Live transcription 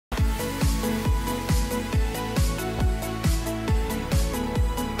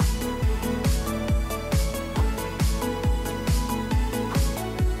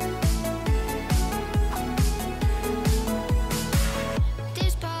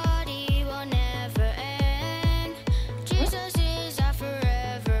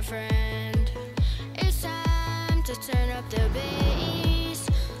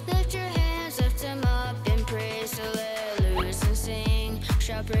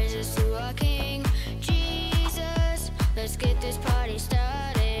praises to our King Jesus. Let's get this party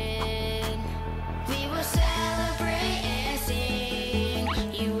started. We will celebrate and sing.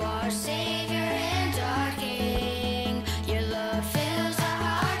 You are Savior and our King. Your love fills our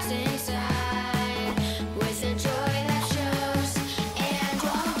hearts inside with a joy that shows and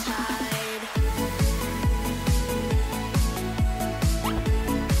won't hide.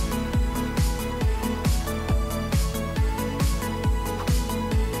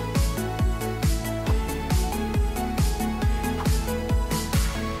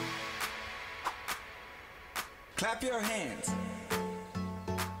 Clap your hands.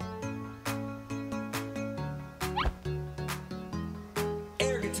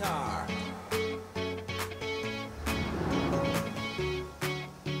 Air guitar.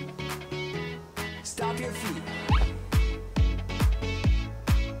 Stop your feet.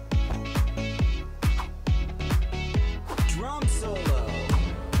 Drum solo.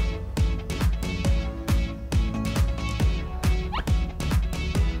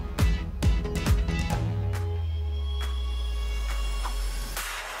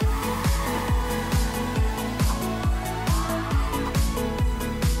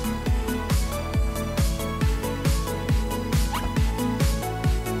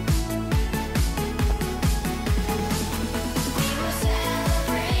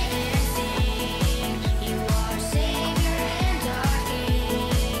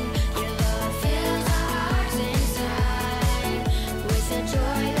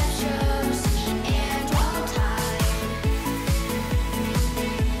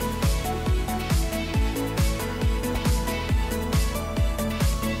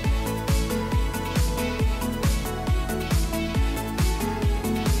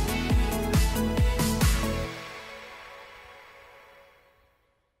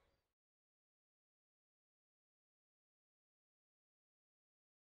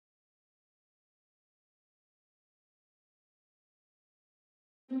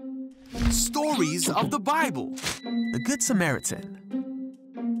 Stories of the Bible. The Good Samaritan.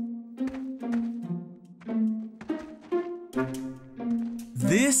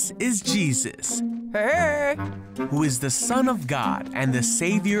 This is Jesus, who is the Son of God and the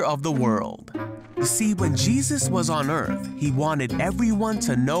Savior of the world. You see, when Jesus was on earth, he wanted everyone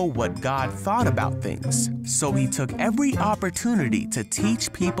to know what God thought about things. So he took every opportunity to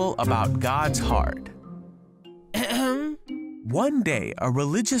teach people about God's heart. One day, a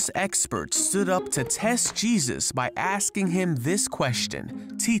religious expert stood up to test Jesus by asking him this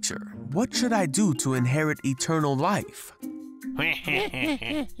question: "Teacher, what should I do to inherit eternal life?"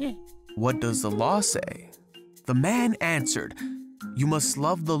 What does the law say? The man answered, "You must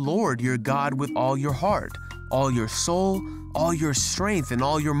love the Lord your God with all your heart, all your soul, all your strength, and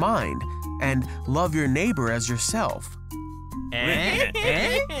all your mind, and love your neighbor as yourself."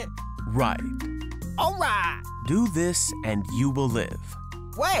 Right. All right. Do this and you will live.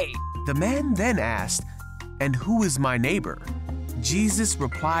 Wait. The man then asked, "And who is my neighbor?" Jesus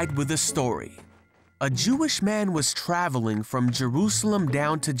replied with a story. A Jewish man was traveling from Jerusalem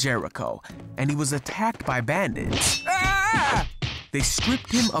down to Jericho, and he was attacked by bandits. Ah! They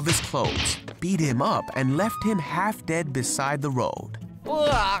stripped him of his clothes, beat him up, and left him half dead beside the road.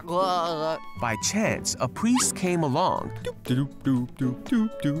 By chance, a priest came along.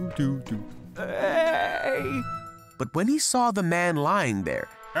 But when he saw the man lying there,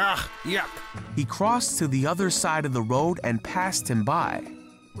 Yuck. he crossed to the other side of the road and passed him by.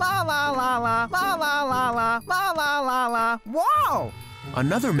 La la la la la la la la la la la la. Wow!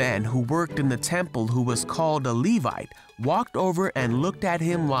 Another man who worked in the temple, who was called a Levite, walked over and looked at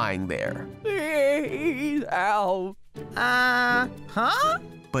him lying there. He's out. Huh?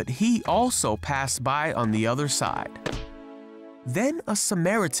 But he also passed by on the other side. Then a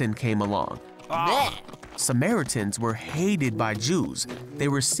Samaritan came along. Samaritans were hated by Jews. They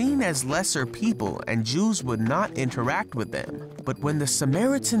were seen as lesser people, and Jews would not interact with them. But when the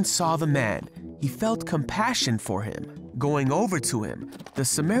Samaritan saw the man, he felt compassion for him. Going over to him, the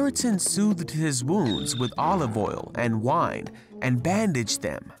Samaritan soothed his wounds with olive oil and wine and bandaged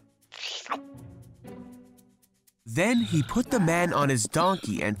them. Then he put the man on his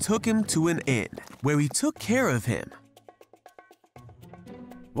donkey and took him to an inn, where he took care of him.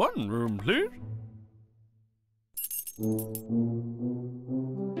 One room, please.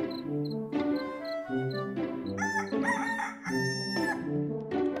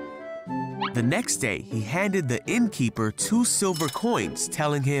 The next day, he handed the innkeeper 2 silver coins,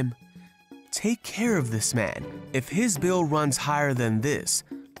 telling him, "Take care of this man. If his bill runs higher than this,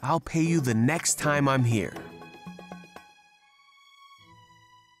 I'll pay you the next time I'm here."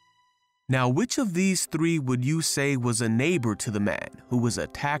 Now, which of these three would you say was a neighbor to the man who was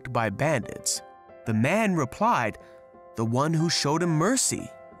attacked by bandits? The man replied, the one who showed him mercy.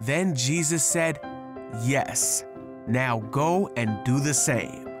 Then Jesus said, yes. Now go and do the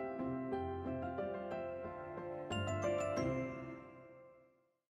same.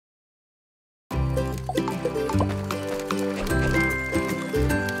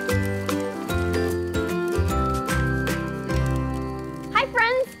 Hi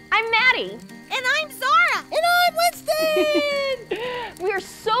friends, I'm Maddie. And I'm Zara. And I'm Winston! We are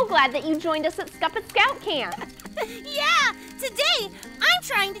so glad that you joined us at Scuppet Scout Camp. Yeah, today I'm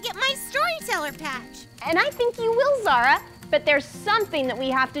trying to get my storyteller patch. And I think you will, Zara, but there's something that we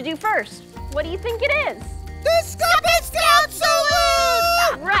have to do first. What do you think it is? The Scuppet Scout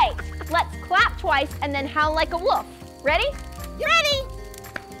Salute! Right, let's clap twice and then howl like a wolf. Ready? Ready?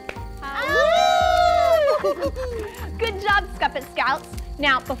 Good job, Scuppet Scouts.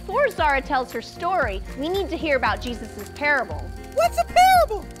 Now, before Zara tells her story, we need to hear about Jesus' parable. What's a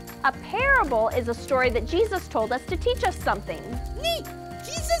parable? A parable is a story that Jesus told us to teach us something. Neat!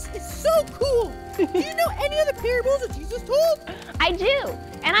 Jesus is so cool! Do you know any of the parables that Jesus told? I do,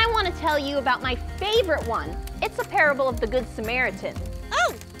 and I want to tell you about my favorite one. It's a parable of the Good Samaritan.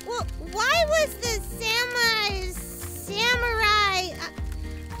 Oh, well, why was the samurai,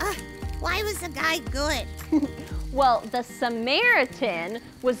 why was the guy good? Well, the Samaritan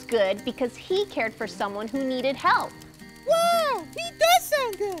was good because he cared for someone who needed help. Wow, he does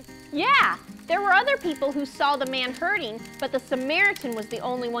sound good! Yeah, there were other people who saw the man hurting, but the Samaritan was the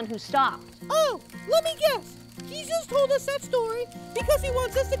only one who stopped. Oh, let me guess. Jesus told us that story because he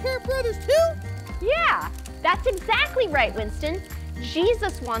wants us to care for others too? Yeah, that's exactly right, Winston.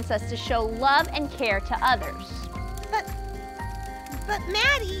 Jesus wants us to show love and care to others. But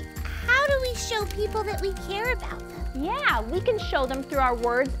Maddie, how do we show people that we care about them? Yeah, we can show them through our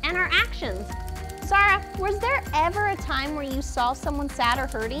words and our actions. Zara, was there ever a time where you saw someone sad or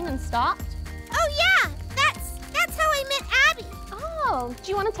hurting and stopped? Oh yeah, that's how I met Abby. Oh,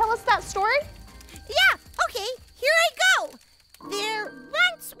 do you want to tell us that story? Yeah, okay, here I go. There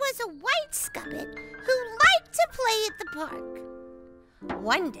once was a white scuppet who liked to play at the park.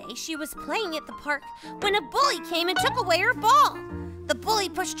 One day she was playing at the park when a bully came and took away her ball. The bully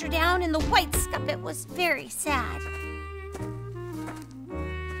pushed her down and the white scuppet was very sad.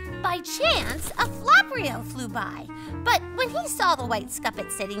 By chance, a floprio flew by, but when he saw the white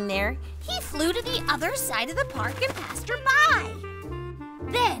scuppet sitting there, he flew to the other side of the park and passed her by.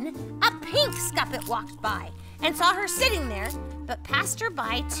 Then, a pink scuppet walked by and saw her sitting there, but passed her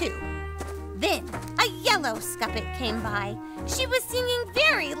by too. Then, a yellow scuppet came by. She was singing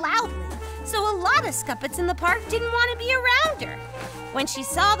very loudly, so a lot of scuppets in the park didn't want to be around her. When she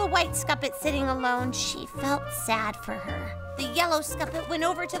saw the white scuppet sitting alone, she felt sad for her. The yellow scuppet went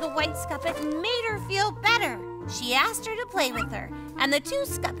over to the white scuppet and made her feel better. She asked her to play with her, and the two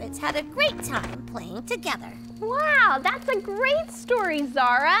scuppets had a great time playing together. Wow, that's a great story,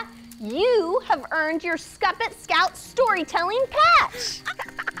 Zara. You have earned your Scuppet Scout storytelling patch.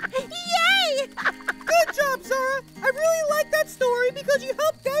 Yay! Good job, Zara. I really like that story because you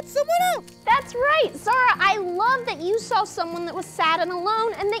helped out someone else. That's right, Zara. I love that you saw someone that was sad and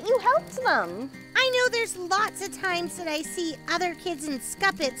alone and that you helped them. I know there's lots of times that I see other kids in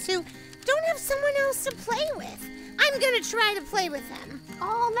scuppets who don't have someone else to play with. I'm gonna try to play with them.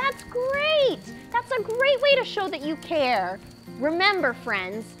 Oh, that's great. That's a great way to show that you care. Remember,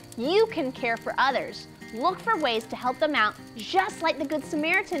 friends, you can care for others. Look for ways to help them out, just like the Good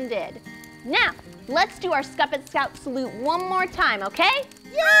Samaritan did. Now, let's do our Scuppet Scout salute one more time, okay?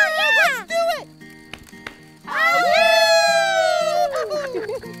 Yeah, let's do it! Hallelujah!